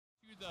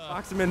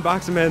Box him in,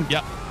 box him in.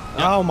 Yep.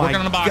 Oh my We're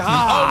gonna box him.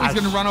 God. Oh,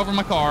 he's gonna run over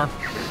my car.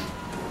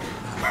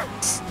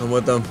 I'm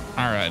with them.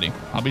 Alrighty,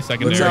 I'll be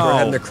secondary. Looks like we're No.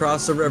 heading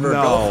across the river.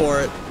 No. Go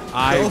for it.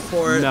 Go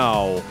for it.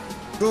 No.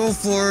 Go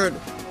for it.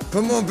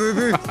 Come on,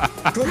 baby.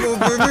 Come on,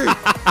 baby.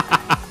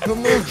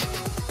 Come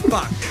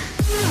on. Fuck.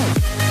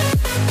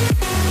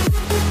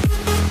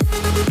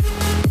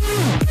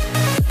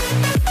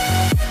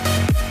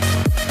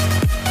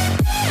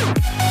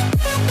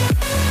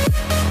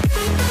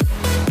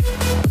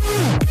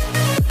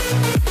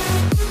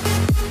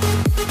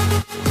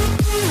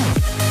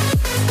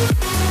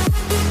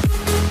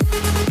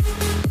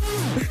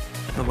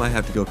 I might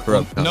have to go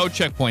corrupt. No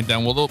checkpoint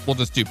then. We'll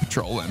just do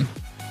patrol then.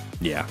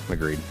 Yeah,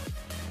 agreed.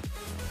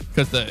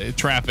 Because the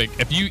traffic,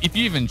 if you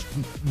even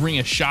ring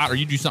a shot or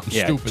you do something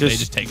Yeah, stupid, they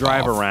just take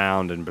drive off.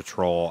 around and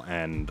patrol,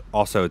 and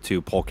also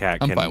too, Polecat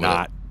I'm fine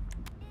with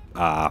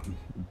cannot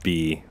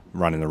be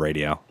running the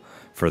radio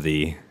for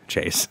the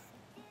chase.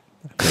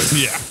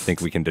 Yeah. I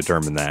think we can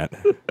determine that.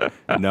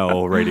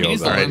 No radio. He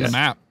needs to learn the abilities.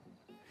 map.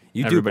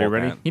 You Everybody do,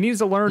 ready? Polecat. He needs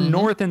to learn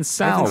north and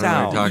south.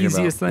 south. Talking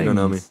Easiest about. thing. You don't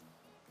know me.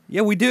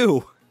 Yeah, we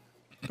do.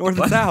 North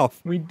and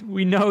south.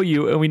 We know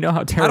you, and we know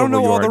how I terrible don't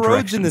know you all are the at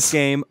roads in this directions.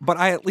 game, but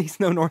I at least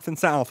know north and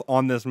south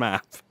on this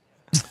map.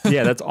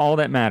 Yeah, that's all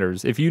that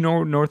matters. If you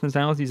know north and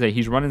south, you say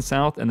he's running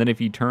south, and then if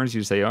he turns,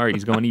 you say, all right,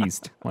 he's going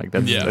east. Like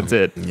that's Yeah. that's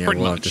it. Yeah,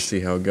 Pretty we'll much. have to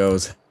see how it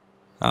goes.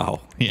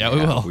 Oh, Yeah,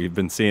 we will. We've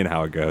been seeing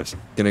how it goes.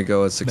 Gonna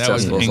go as That was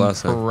successful as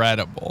last time.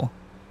 incredible.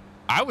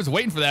 I was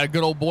waiting for that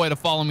good old boy to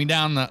follow me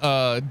down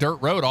the dirt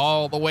road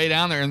all the way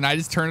down there, and I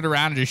just turned it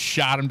around and just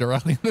shot him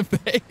directly in the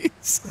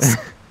face.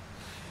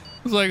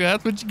 I was like,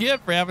 that's what you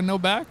get for having no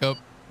backup.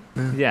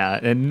 Yeah,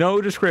 and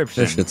no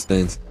description. That shit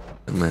stains.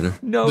 Doesn't matter.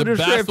 No The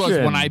description. best was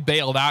when I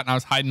bailed out and I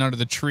was hiding under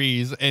the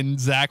trees, and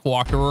Zach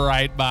walked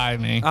right by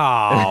me.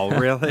 Oh,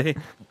 really?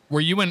 Were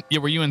you in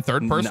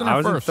third person I or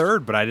was first? in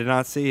third, but I did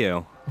not see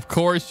you. Of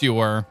course you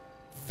were.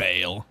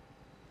 Fail.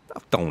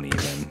 Don't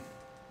even.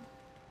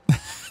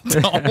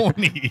 Don't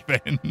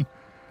even.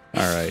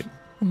 All right.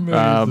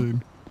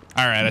 Amazing.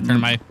 All right, I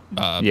turned my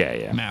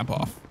Yeah. map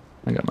off.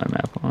 I got my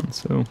map on,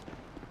 so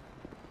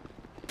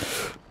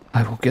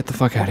I will get the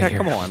fuck out Yeah, of here.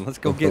 come on, let's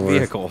go get forward.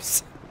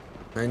 vehicles.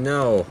 I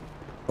know.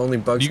 Only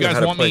bugs You know guys how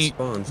to want play me-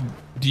 spawns.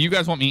 Do you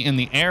guys want me in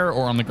the air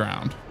or on the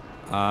ground?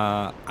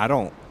 I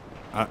don't.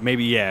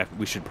 Maybe yeah.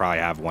 We should probably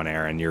have one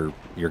air, and you're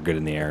good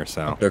in the air.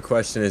 So The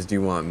question is, do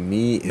you want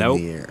me in nope,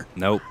 the air?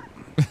 nope.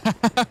 All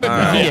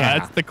right. Yeah,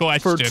 that's the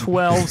question. For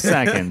 12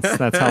 seconds.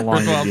 That's how long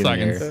For 12 you'd be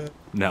in the seconds. air.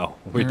 No,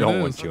 we There it don't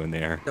is. want you in the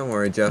air. Don't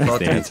worry, Jeff. I'll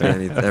That's the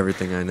teach you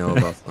everything I know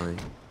about flying.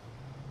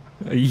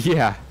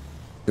 Yeah.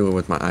 Do it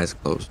with my eyes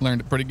closed.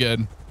 Learned it pretty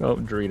good. Oh,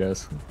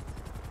 Doritos.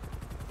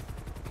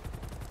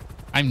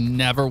 I've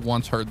never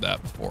once heard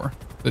that before.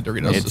 The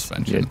Doritos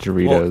suspension. Yeah,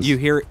 Doritos. Well, you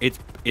hear it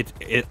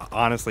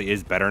honestly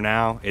is better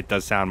now. It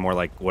does sound more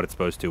like what it's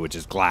supposed to, which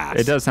is glass.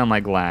 It does sound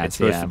like glass. It's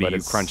supposed yeah, to be but you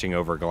it's crunching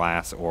over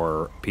glass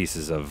or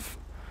pieces of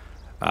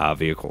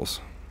vehicles.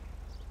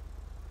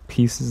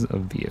 pieces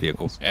of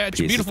vehicles. Yeah, it's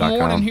a beautiful Pieces.com.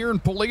 morning here in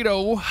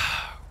Toledo.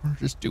 We're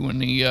just doing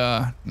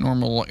the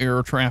normal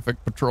air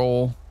traffic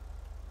patrol.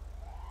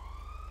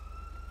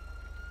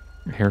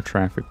 Air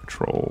traffic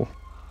patrol.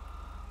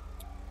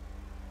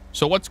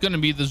 So what's going to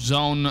be the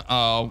zone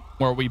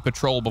where we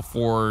patrol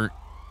before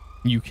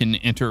you can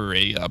enter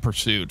a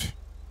pursuit?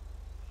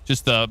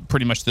 Just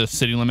pretty much the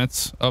city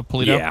limits of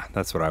Toledo? Yeah,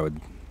 that's what I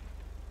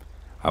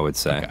would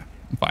say. Okay,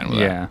 I'm fine with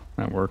that. Yeah,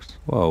 that works.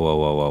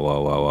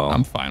 Whoa.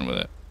 I'm fine with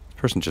it.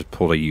 This person just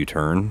pulled a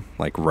U-turn,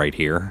 like right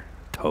here.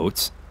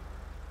 Totes.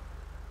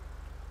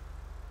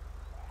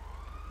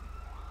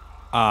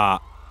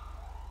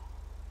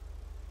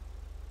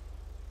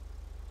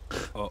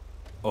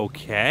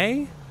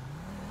 Okay.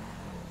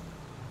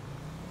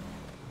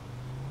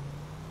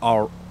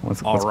 All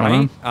What's right.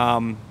 going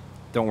on?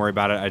 Don't worry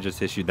about it. I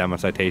just issued them a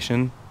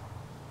citation.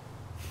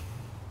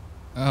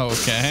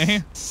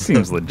 Okay.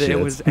 Seems legit. It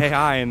was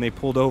AI, and they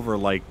pulled over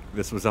like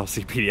this was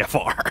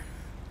LCPDFR.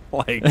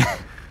 Like,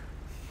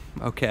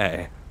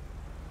 okay.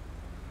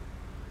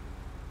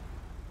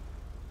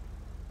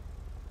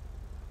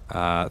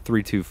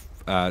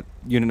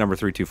 Unit number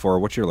 324.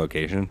 What's your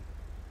location?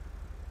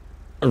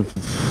 At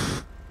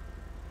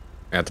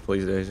the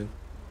police station.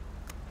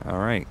 All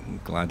right.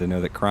 Glad to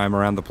know that crime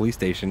around the police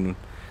station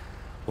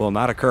will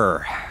not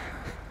occur.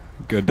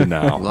 Good to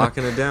know.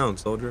 Locking it down,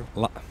 soldier.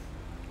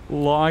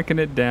 Locking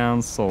it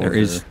down, soldier. There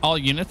is All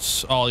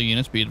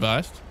units be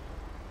advised.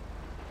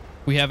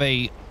 We have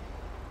a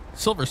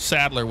Silver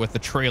Saddler with the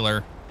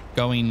trailer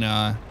going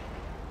now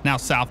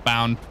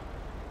southbound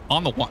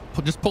on the one.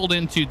 Just pulled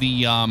into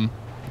the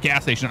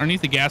gas station,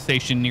 underneath the gas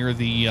station near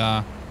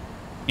the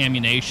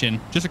ammunition,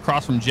 just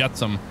across from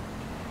Jetsam.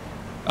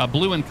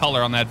 Blue in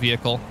color on that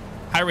vehicle.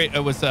 High rate.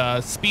 It was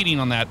speeding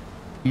on that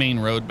main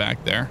road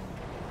back there.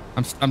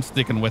 I'm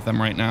sticking with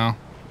him right now.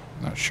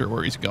 Not sure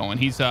where he's going.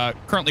 He's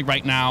currently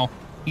right now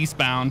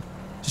eastbound.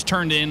 Just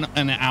turned in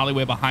an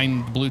alleyway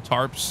behind the blue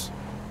tarps.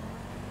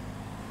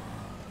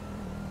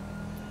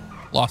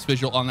 Lost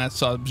visual on that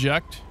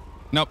subject.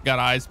 Nope, got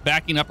eyes.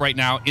 Backing up right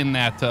now in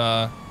that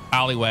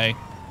alleyway.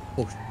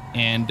 Oh,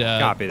 And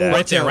Copy that.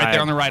 right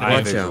there on the right I have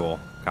of way. visual.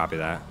 Copy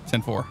that.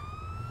 10-4.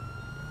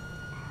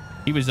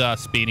 He was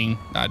speeding.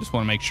 I just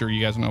want to make sure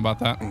you guys know about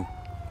that.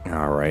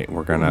 All right,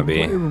 we're gonna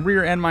be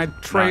Rear end my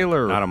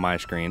trailer. Not on my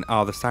screen.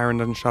 Oh, the siren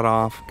doesn't shut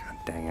off. God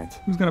dang it!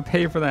 Who's gonna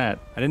pay for that?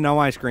 I didn't know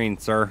my screen,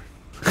 sir.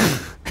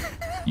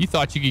 You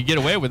thought you could get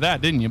away with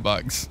that, didn't you,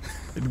 Bugs?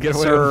 Get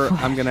away Sir,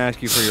 with- I'm gonna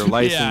ask you for your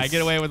license. Yeah,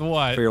 get away with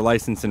what? For your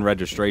license and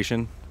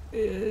registration.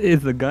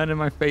 Is the gun in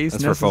my face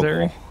That's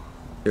necessary? for focal.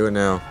 do it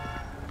now.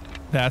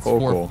 That's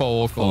Focal. for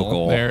focal.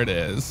 Focal. There it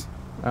is.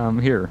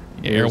 Here.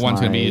 Yeah, Here's everyone's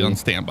going to be my- on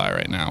standby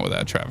right now with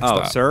that traffic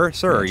Oh, stop.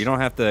 sir, you don't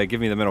have to give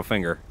me the middle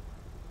finger.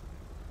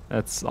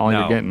 That's all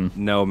no, you're getting.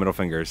 No middle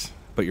fingers.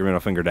 Put your middle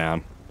finger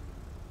down,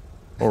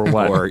 Or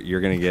what? or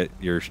you're gonna get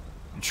your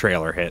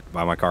trailer hit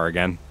by my car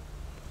again.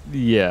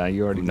 Yeah,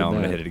 you already No, I'm did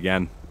gonna that. hit it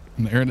again.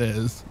 There it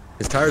is.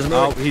 His tires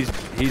Oh, moving.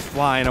 he's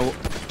flying.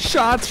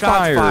 Shots Shots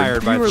fired.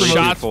 fired by you, were the three.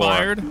 most, Shots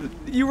fired.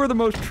 you were the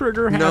most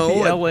trigger happy No,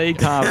 LA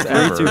cops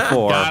ever.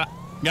 324. Got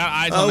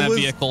eyes I on that was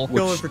vehicle.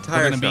 going for We're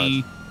tire going to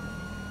be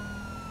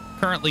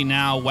currently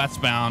now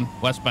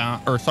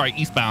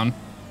eastbound.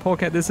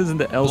 Polecat, this isn't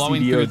the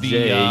Blowing through LCDOJ.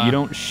 the, You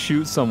don't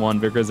shoot someone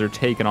because they're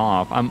taken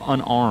off. I'm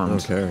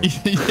unarmed. Okay.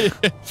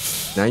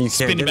 Now you can't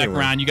Spinning get back anywhere.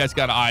 around. You guys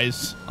got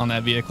eyes on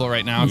that vehicle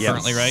right now, Yes.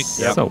 currently, right?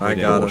 Yep, So I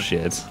got 'em.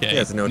 bullshit. Okay.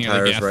 Yeah, it's no near the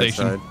tires gas right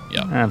station. side.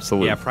 Yep.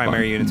 Absolute. Yeah, primary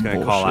fucking unit's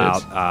gonna call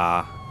bullshit.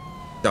 out.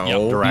 No.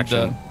 Yep, direct. Need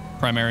Direction. the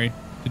primary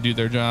to do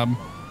their job.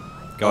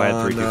 Go ahead,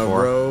 On a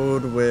 324.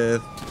 road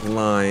with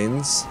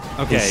lines.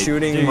 Okay, He's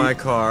shooting do you- my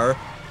car.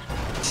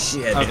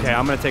 Shit. Okay,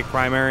 I'm gonna take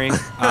primary.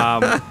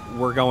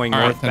 We're going All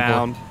right,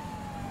 northbound.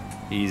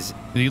 He's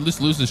Did he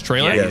just lose his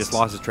trailer? yeah, Yes. he just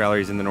lost his trailer.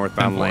 He's in the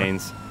northbound 10-4.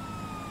 lanes.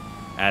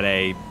 At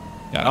a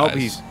Got oh,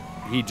 eyes.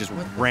 he just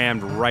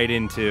rammed right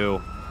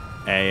into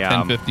a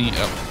 10-50.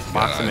 Oh, got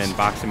box him eyes. in,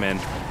 box him in.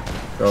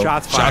 Go.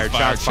 Shots fired, shots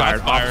fired. shots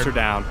fired. Officer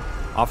down.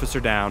 Officer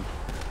down.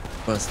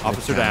 Bust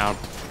Officer the down.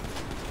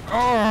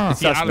 Is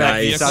he out of that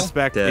Nice. vehicle?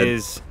 Suspect Dead.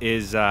 is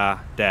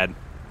dead.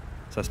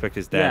 Suspect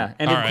is Yeah, dead.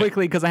 and All it right.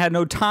 quickly because I had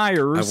no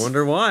tires. I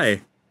wonder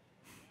why.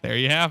 There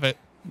you have it.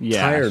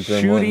 Yeah, Tire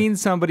gremlin. shooting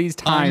somebody's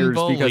tires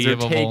because they're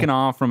Unbelievable. taken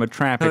off from a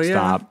traffic Oh, yeah.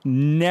 stop.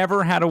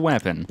 Never had a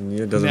weapon.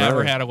 It doesn't Never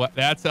matter. had a weapon.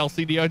 That's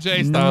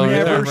LCDOJ style. right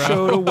there, Never bro.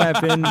 showed a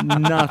weapon,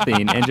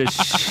 nothing, and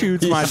just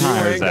shoots my You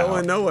tires ain't going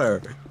out.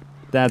 nowhere.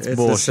 That's It's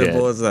bullshit. as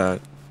simple as that.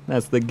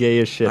 That's the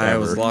gayest shit I ever.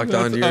 was locked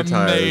That's onto your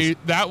tires.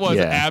 That was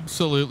Yeah.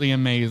 absolutely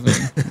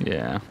amazing.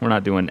 Yeah, we're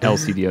not doing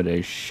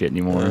LCDOJ shit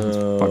anymore. It's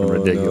Oh, fucking no,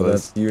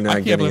 ridiculous. that's you not I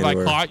can't getting believe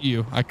anywhere. I caught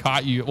you. I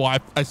caught you. Well,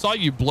 I saw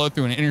you blow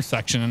through an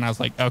intersection, and I was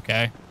like,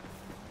 okay.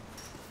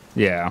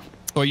 Yeah.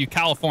 Well, you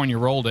California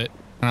rolled it,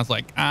 and I was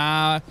like,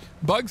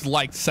 Bugs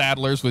likes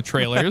saddlers with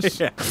trailers.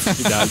 Yeah,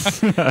 he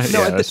does. Yeah,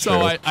 that's So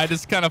true. I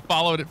just kind of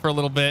followed it for a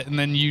little bit, and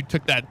then you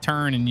took that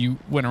turn and you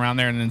went around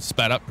there and then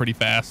sped up pretty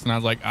fast, and I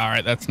was like, all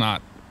right, that's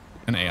not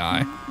an AI.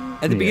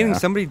 At the beginning, Yeah.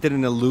 somebody did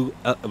an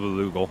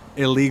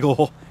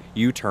illegal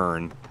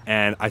U-turn,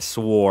 and I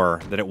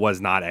swore that it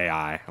was not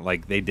AI.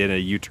 Like they did a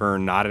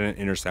U-turn, not in an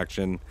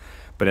intersection,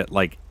 but at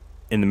like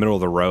in the middle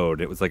of the road.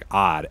 It was like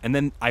odd. And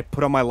then I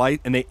put on my light,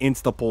 and they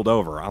insta pulled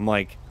over. I'm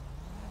like,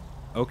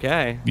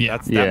 okay, Yeah.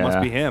 that must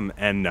Yeah. be him.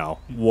 And no,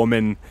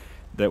 woman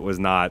that was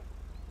not,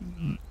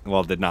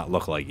 well, did not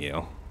look like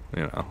you.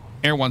 You know.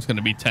 Air One's going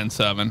to be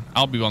 10-7.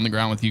 I'll be on the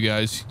ground with you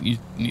guys. You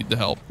need the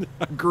help.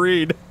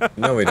 Agreed.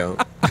 No, we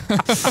don't.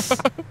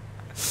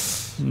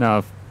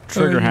 No,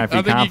 trigger happy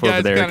I think cop you over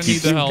guys there kinda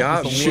keeps need the help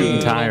got just a shooting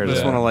little tires bit.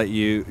 Just want to let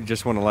you.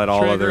 Just want to let all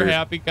Trigger other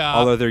happy cop.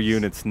 all other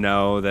units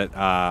know that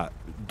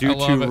due I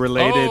love to it.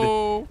 related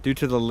Oh. due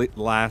to the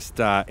last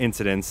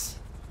incidents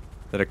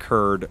that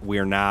occurred, we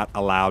are not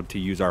allowed to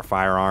use our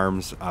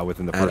firearms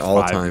within the At first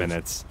all 5 times.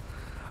 minutes.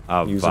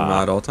 Of, Use them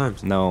at all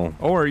times. No.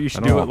 Or you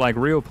should I do don't- it like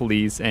real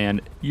police,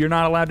 and you're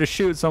not allowed to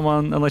shoot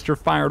someone unless you're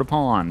fired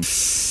upon.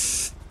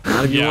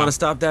 Not if you Yeah. want to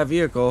stop that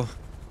vehicle.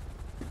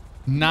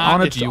 Not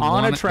On a, if you on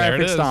want a it. There it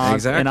traffic is. stop,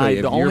 Exactly. and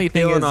If the you're only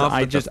thing peeling is off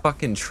I with just the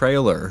fucking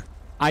trailer.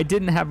 I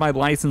didn't have my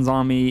license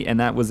on me, and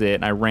that was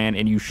it. I ran,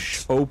 and you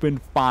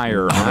opened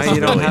fire. on Now a you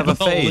don't have a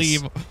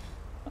civilian. face.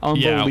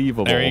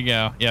 Unbelievable. Yeah, there you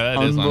go. Yeah,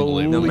 that is Unbelievable.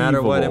 unbelievable. No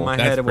matter what in my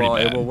That's head, pretty well,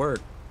 it bad. will work.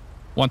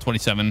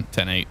 127,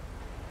 10-8.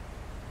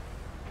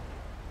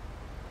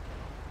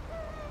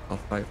 I'll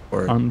fight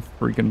for it.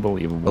 Unfreaking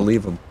believable.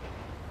 Believe him.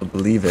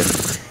 Believe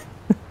it.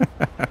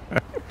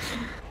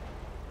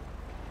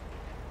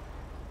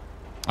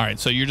 All right,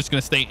 so you're just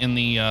going to stay in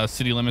the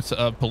city limits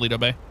of Paleto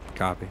Bay?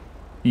 Copy.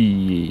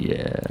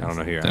 Yeah. I don't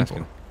know who you're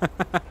 10-4.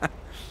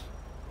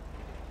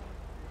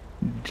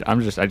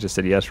 asking. I just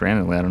said yes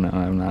randomly. I don't know.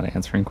 I'm not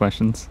answering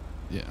questions.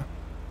 Yeah.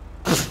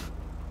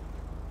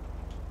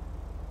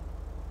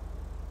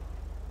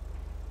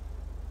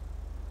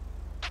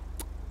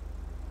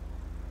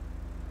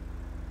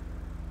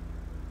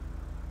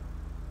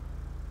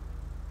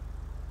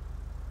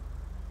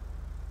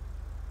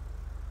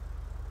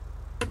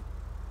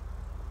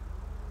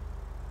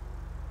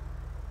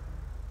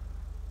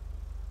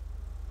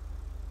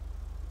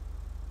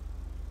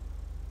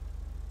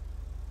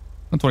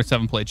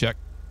 127 plate check.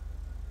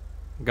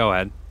 Go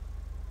ahead.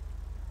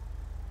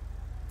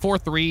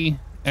 4-3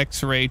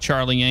 X-ray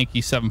Charlie Yankee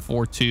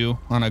 742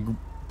 on a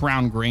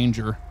Brown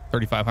Granger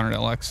 3500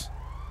 LX.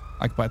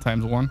 Occupied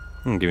times 1.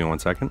 Give me 1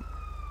 second.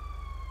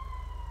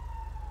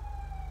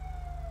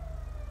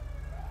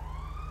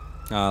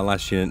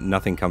 Last unit,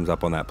 nothing comes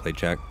up on that plate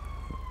check.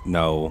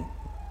 No,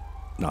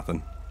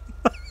 nothing.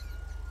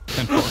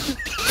 10-4.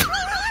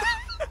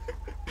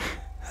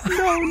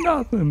 No,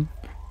 nothing.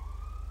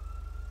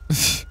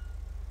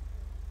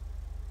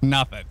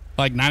 Nothing.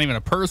 Like not even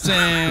a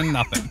person.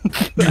 Nothing.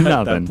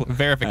 Nothing. That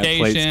Verification.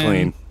 plate's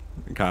clean.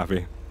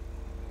 Copy.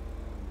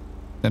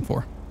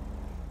 10-4.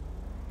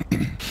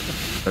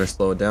 Better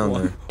slow it down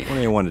there.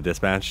 181 to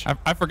dispatch.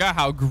 I forgot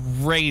how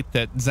great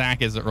that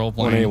Zach is at role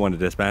playing. 181 to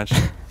dispatch.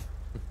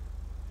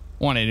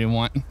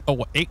 181. Oh,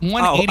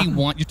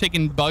 181. You're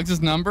taking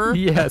Bugs' number?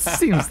 Yeah,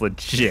 seems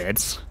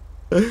legit.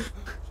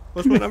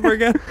 What's my number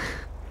again?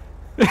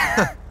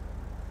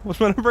 What's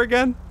my number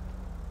again?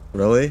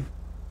 Really?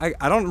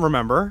 I don't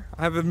remember.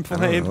 I haven't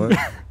played. What?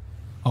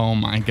 Oh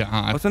my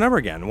God. What's the number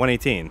again?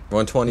 118.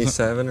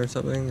 127 or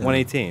something?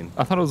 118.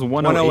 I thought it was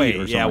 108. 108. Or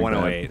something Yeah, like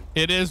 108.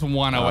 It is Oh, it's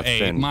 108.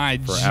 been My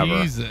forever.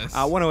 Jesus.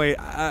 108.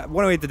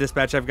 108 to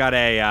dispatch. I've got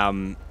a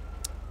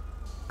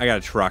I got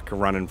a truck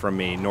running from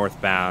me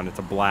northbound. It's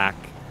a black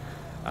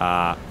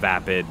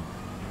Vapid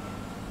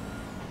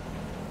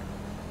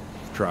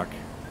truck.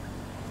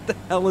 What the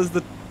hell is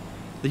the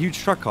huge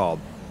truck called?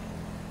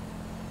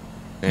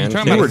 You're And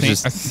talking They about were a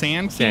just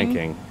Sand King? Sand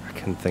King. I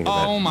couldn't think of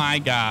Oh it. my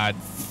God.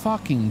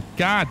 Fucking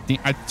God.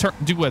 I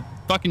do a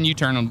fucking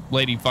U-turn and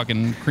lady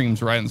fucking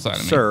creams right inside of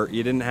me. Sir,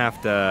 you didn't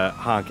have to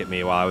honk at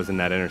me while I was in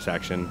that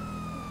intersection.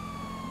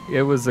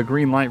 It was a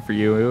green light for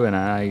you, and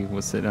I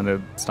was sitting at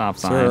a stop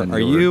sign. Sir, and are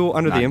you you were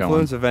under the not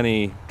influence going. of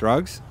any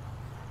drugs?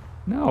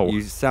 No.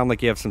 You sound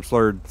like you have some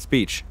slurred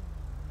speech.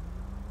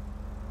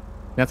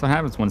 That's what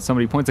happens when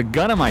somebody points a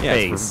gun at my Yeah,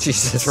 face. it's for,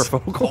 Jesus. it's for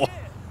vocal.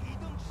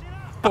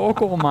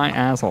 Focal my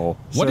asshole.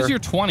 What is Sir. your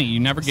 20? You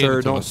never gave Sir,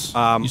 it to don't. us.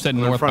 You said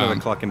in front of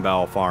northbound. the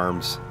Cluckenbell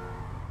Farms.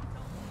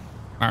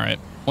 All right.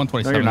 No,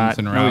 127 you're not.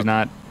 in No, route.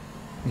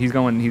 he's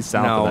not. He's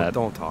south No, of that.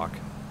 don't talk,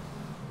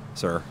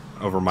 sir,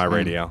 over my Hmm.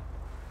 radio.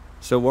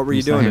 So what were you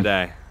I'm doing saying.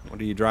 today?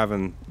 What are you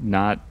driving?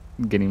 Not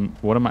getting.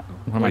 What am I?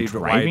 What am Why I are you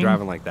driving?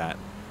 driving like that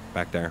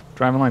back there?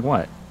 Driving like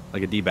what?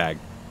 Like a D-bag.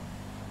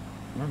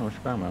 I don't know what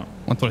you're talking about.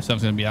 127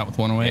 is going to be out with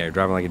 108. Yeah, you're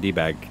driving like a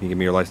D-bag. Can you give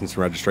me your license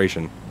and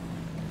registration?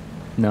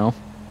 No,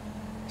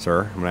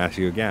 Sir, I'm going to ask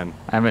you again.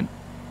 I haven't.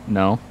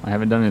 No, I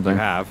haven't done You anything.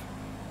 have.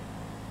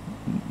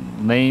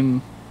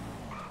 Name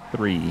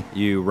 3.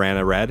 You ran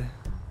a red.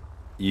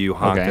 You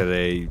honked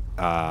Okay.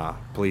 at a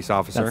police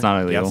officer. That's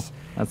not illegal. Yes.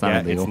 That's not yeah,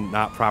 illegal. It's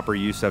not proper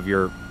use of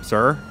your...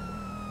 Sir?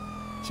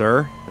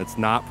 Sir? It's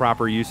not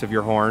proper use of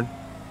your horn.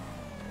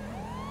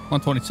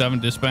 127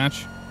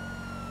 dispatch.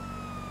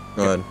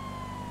 Go ahead.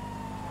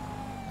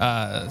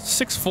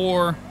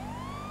 6'4",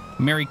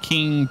 Mary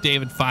King,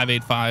 David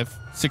 585.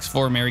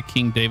 6'4", Mary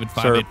King, David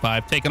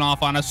 585. Taking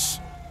off on us.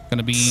 Going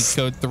to be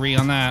code 3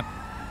 on that.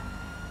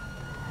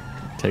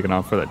 Taking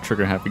off for that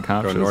trigger happy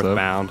cop Go shows up.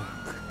 northbound.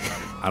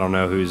 I don't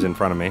know who's in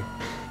front of me.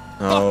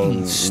 Oh, Fucking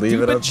leave it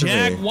stupid up to me.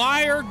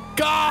 Jaguar.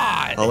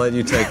 God. I'll let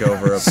you take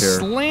over up here.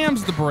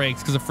 Slams the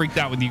brakes because I freaked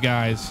out with you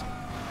guys.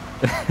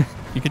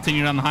 You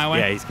continued on the highway?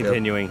 Yeah, he's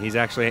continuing. He's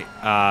actually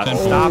Then-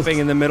 stopping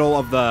in the middle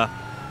of the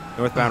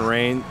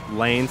northbound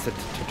lanes to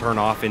turn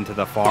off into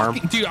the farm.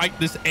 Fucking- dude,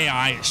 this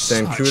AI is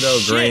such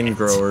Zancudo grain shit.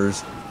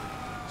 growers.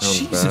 Sounds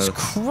Jesus bad.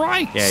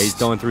 Christ. Yeah, he's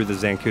going through the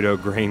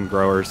Zancudo Grain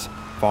Growers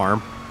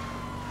farm.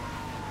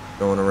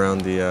 Going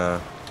around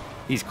the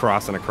He's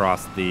crossing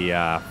across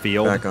the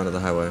field, back onto the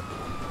highway.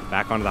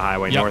 back onto the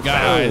highway, Yep,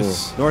 northbound.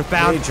 guys.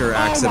 Northbound. Major Oh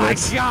accident.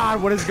 my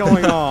God, what is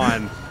going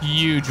on?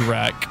 Huge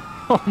wreck.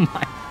 Oh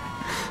my!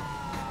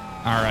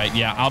 All right,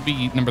 yeah, I'll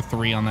be number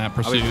 3 on that I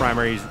pursuit. was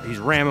primary. He's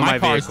ramming My my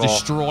car's vehicle.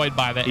 destroyed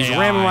by the He's AI.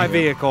 ramming my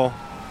vehicle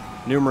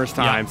numerous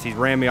Yeah. times. He's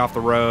rammed me off the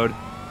road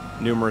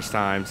numerous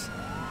times.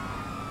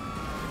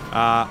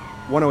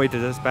 108 to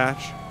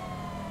dispatch.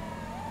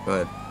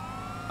 Go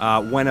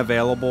ahead. When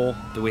available,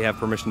 do we have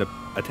permission to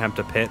attempt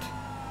a pit?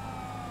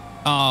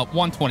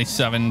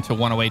 127 to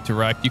 108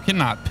 direct. You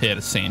cannot pit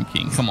a Sand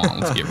King. Come on,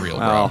 let's get real,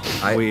 bro. Well,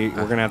 I- we're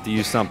gonna have to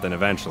use something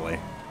eventually.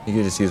 You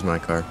could just use my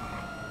car.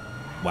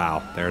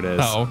 Wow, there it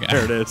is. Oh, okay.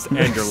 There it is.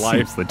 End your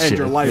life. Seems legit. End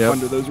your life Yep.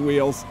 under those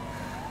wheels.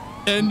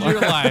 End your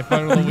life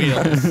under the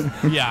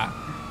wheels. Yeah.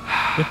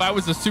 If I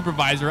was a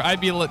supervisor, I'd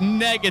be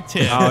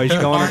negative. Oh, he's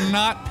You going- are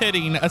not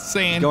pitting a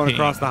Sand Going King.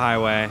 across the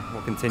highway.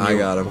 We'll continue. I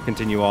got him. We'll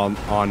continue on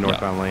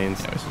northbound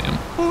lanes. Yeah, I see him.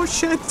 Oh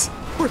shit!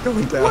 We're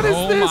going down. What is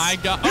Oh this? my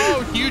God.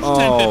 Oh, huge Oh.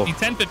 1050,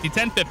 1050,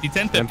 1050,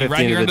 1050. 1050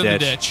 Right here into under the the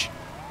ditch. ditch.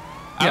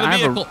 Yeah, Out I of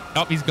the have a- vehicle.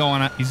 Oh, he's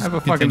going. He's I have a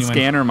fucking continuing.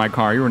 scanner in my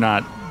car. You were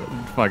not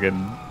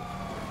fucking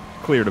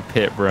clear to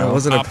pit, bro. That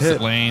wasn't a Opposite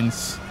pit.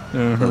 lanes.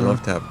 The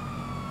left tap.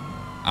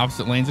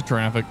 Opposite lanes of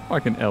traffic.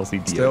 Fucking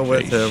LCD. Still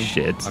with him.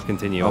 Shit. I'll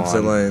continue Opposite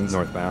on lanes.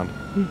 northbound.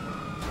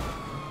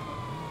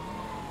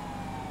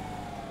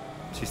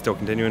 She's still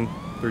continuing.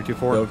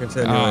 324. Still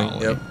continuing.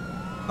 Golly. Yep.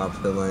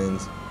 Opposite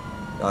lanes.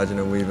 dodging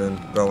and weaving,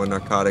 throwing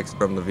narcotics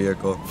from the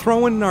vehicle.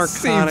 Throwing narcotics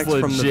Seems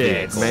from the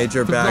legit. vehicle.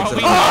 Major bags of.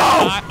 Oh,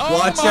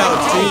 Watch my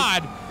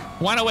out, God.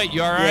 108,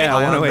 you all right? Yeah,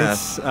 I am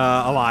 108's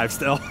alive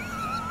still.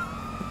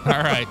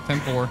 All right,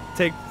 10-4.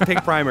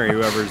 Take primary,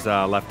 whoever's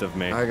left of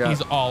me. I got.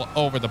 He's all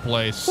over the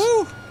place.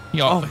 Woo!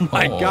 Oh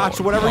my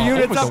gosh, whatever all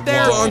unit's over up the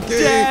there, wall. Donkey.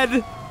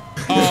 dead.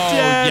 Oh,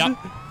 Dead. yep.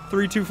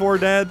 324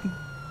 dead.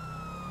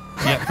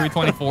 Yep,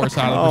 324 is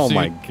out of Oh pursuit.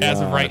 my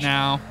As of right gosh.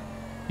 now,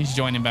 he's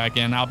joining back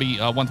in. I'll be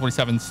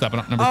 127 stepping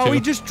up number 2. Oh,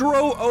 he just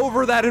drove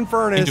over that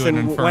Infernus Into an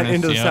and went Infernus,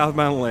 into the yep.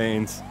 southbound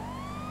lanes.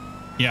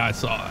 Yeah, I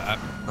saw that.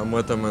 I'm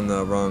with them in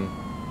the wrong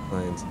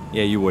lanes.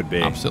 Yeah, you would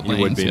be. Opposite You would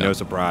lanes, be, yeah. no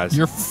surprise.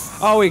 You're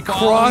Oh, he following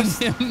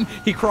crossed. him.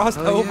 He crossed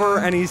Oh, over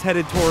yeah. and he's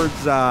headed towards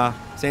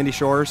Sandy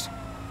Shores.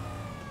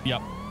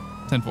 Yep,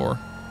 10-4.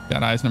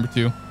 Got eyes number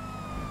 2.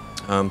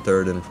 I'm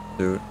third in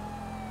pursuit.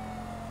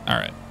 All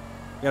right.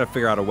 You gotta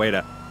figure out a way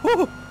to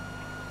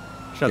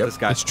shut Yep. this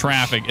guy. This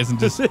traffic isn't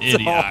just It's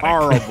idiotic.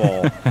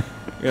 horrible.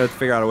 You gotta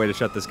figure out a way to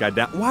shut this guy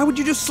down. Why would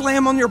you just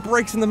slam on your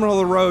brakes in the middle of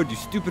the road, you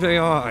stupid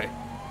AI?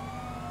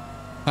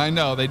 I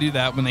know they do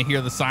that when they hear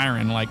the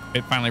siren, like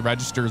it finally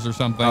registers or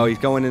something. Oh, he's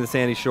going into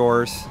Sandy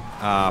Shores.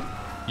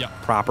 Yep,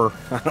 Proper.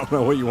 I don't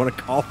know what you want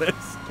to call this.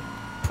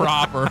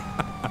 proper.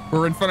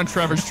 We're in front of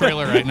Trevor's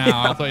trailer right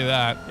now. I'll tell you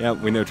that. Yeah,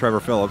 we know Trevor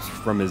Phillips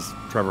from his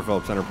Trevor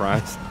Phillips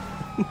Enterprise.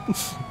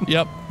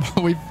 Yep,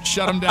 we've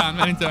shut him down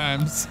many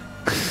times.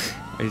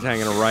 He's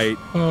hanging a right,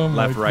 Oh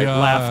my left, right,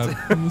 God.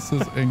 left, This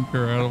is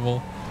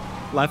incredible.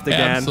 left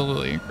again,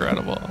 Absolutely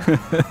incredible.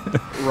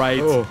 right.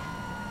 Oh.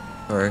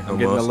 Sorry, I'm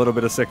getting a almost. little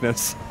bit of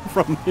sickness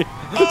from the,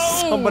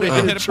 Oh, somebody I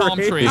hit hit a palm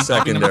tree. He's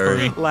I'll be number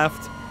secondary. 3.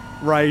 Left,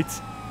 right.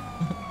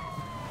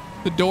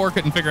 The door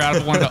couldn't figure out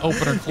if it wanted to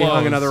open or close. He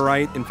hung another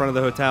right in front of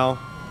the hotel,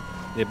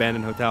 the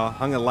abandoned hotel.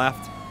 Hung a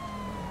left.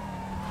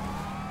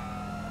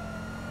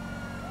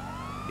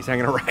 He's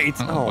hanging a right.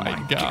 Oh Oh, my my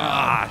God.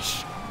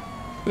 gosh.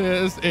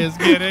 This is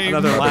getting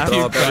Another left.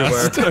 Throw up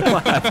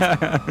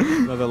everywhere.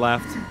 Another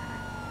left.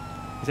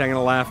 He's hanging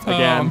a left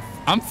again.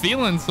 I'm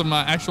feeling some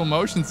actual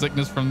motion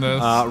sickness from this.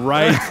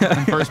 Right.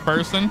 In first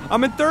person.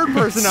 I'm in third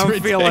person. It's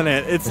I'm feeling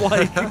it. It's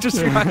like just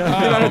the amount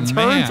of turns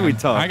man. we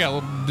took. I got a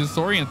little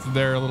disoriented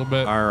there a little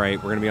bit. All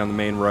right, we're gonna be on the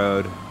main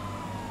road.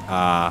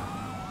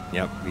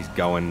 Yep, he's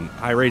going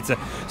high rates.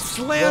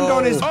 Slammed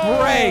on his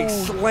Whoa. brakes.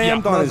 Oh.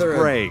 Slammed on his Mother of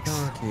brakes.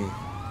 donkey.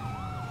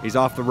 He's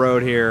off the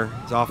road here.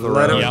 He's off the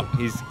Let road. him- Yep.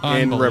 He's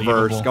in reverse,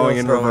 Unbelievable. going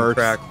in Throwing reverse.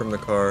 crack from the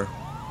car.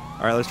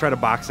 All right, let's try to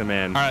box him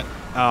in. All right,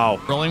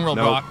 Oh, rolling roll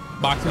Nope. block.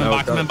 Box him in, Nope.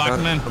 box him in, box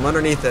him in. I'm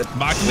underneath it.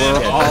 Box him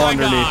in. we're Oh all my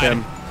underneath God.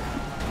 him.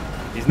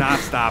 He's not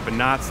stopping.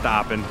 Not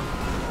stopping.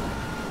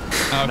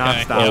 Okay.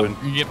 Not stopping.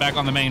 You get back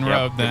on the main Yep,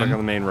 road get then. back on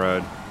the main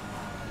road.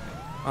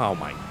 Oh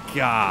my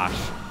gosh.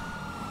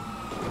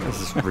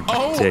 This is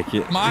Oh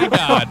ridiculous. my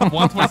God.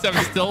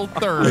 127 still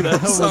third. hell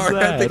was Sorry, I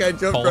that? think I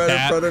jumped right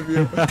Polecat. in front of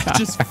you.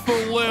 Just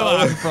flew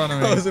out in front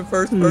of I was me. in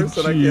first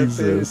person. I can't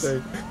see Jesus.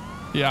 anything.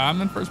 Yeah,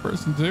 I'm in first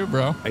person too,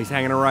 bro. He's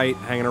hanging a right,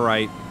 hanging a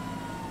right.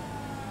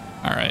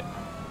 All right.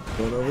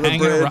 Going over the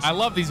Hanging a bridge. right. I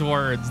love these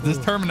words. This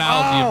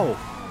terminology.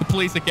 Oh! The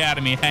police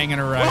academy hanging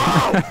a right.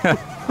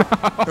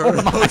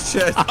 Oh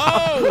shit.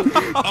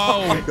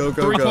 Oh, Go,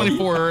 go, go.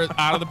 324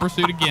 out of the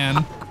pursuit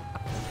again.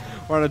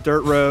 We're on a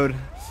dirt road.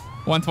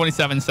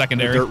 127 A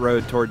secondary. dirt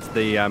road towards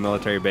the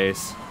military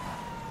base.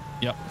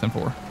 Yep,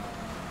 10-4.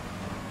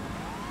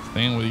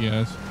 Staying with you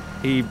guys.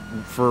 He,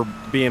 for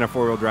being a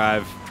four-wheel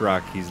drive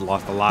truck, he's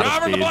lost a lot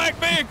Driver of the speed. black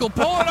vehicle,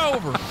 pull it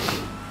over.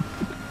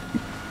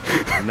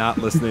 Not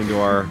listening to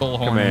our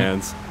Bullhorn.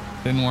 commands.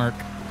 Didn't work.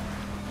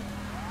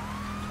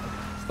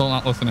 Still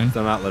not listening.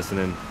 Still not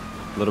listening.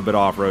 A little bit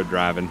off-road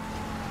driving.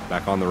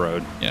 Back on the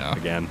road. Yeah.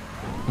 Again.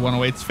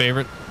 108's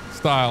favorite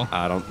style.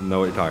 I don't know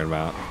what you're talking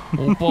about.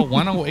 Opel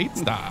 108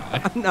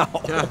 style. No.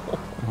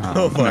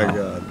 Oh my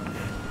god.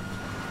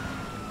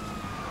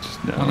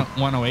 No.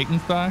 108 in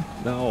style?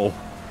 No.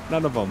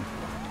 None of them.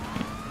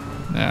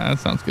 Yeah, that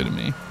sounds good to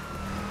me.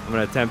 I'm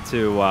going to attempt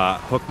to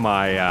hook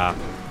my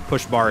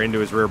push bar into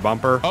his rear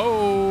bumper.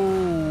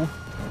 Oh.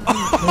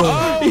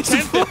 Oh,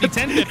 1050,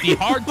 1050,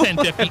 hard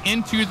 1050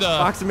 into the.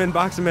 Box him in,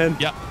 box him in.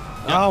 Yep.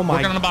 Oh my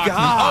Working on the box. Oh,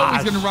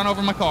 gosh. he's going to run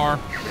over my car.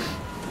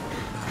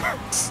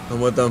 I'm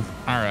with them.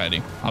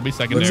 Alrighty. I'll be Looks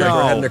secondary. like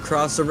we're No. heading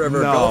across the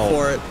river. No. Go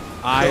for it.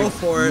 Go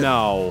for it.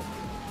 No.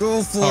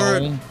 Go for Oh.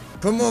 it.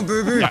 Come on,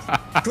 baby.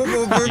 Come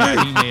on, Yeah,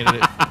 baby. he made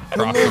it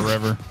across the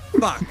river.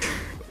 Fuck.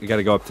 We got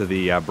to go up to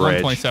the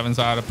bridge. 127's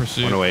out of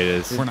pursuit. 108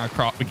 is We're not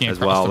we can't as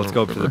cross well. the Let's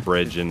go up to the river.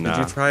 bridge and Did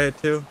you try it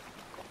too?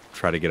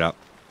 try to get up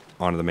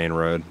onto the main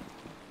road.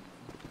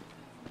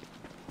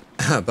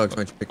 Bugs, why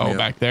don't you pick me Oh, up?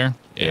 back there?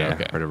 Yeah,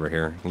 okay. right over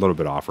here. A little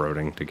bit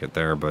off-roading to get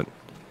there, but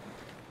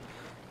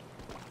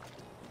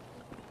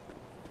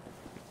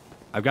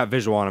I've got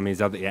visual on him.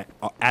 He's at the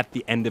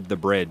end of the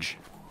bridge.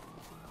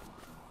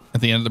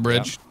 At the end of the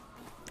bridge.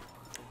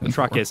 The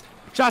truck is.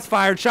 Shots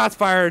fired, shots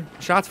fired,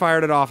 shots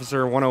fired at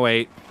officer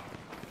 108.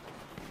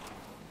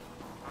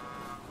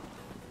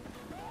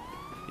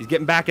 He's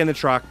getting back in the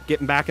truck,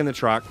 getting back in the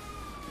truck.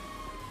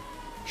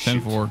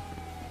 Shoot. 10-4.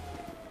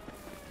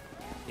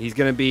 He's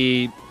going to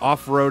be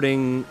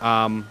off-roading,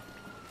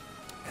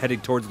 heading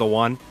towards the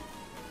 1.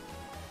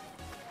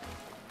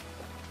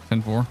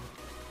 10-4.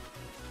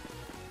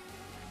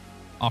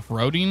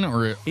 Off-roading,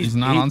 or he's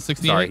not on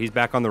 68? Sorry, he's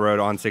back on the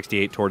road on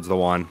 68 towards the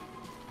 1.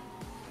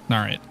 All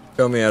right.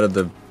 Show me out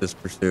of this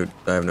pursuit.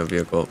 I have no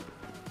vehicle.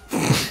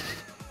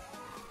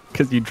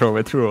 Because you drove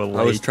it through a lake.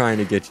 I was trying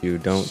to get you.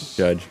 Don't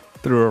judge.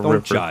 Through a Don't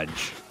river.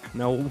 judge.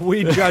 No,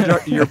 we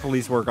judge your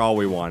police work all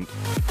we want.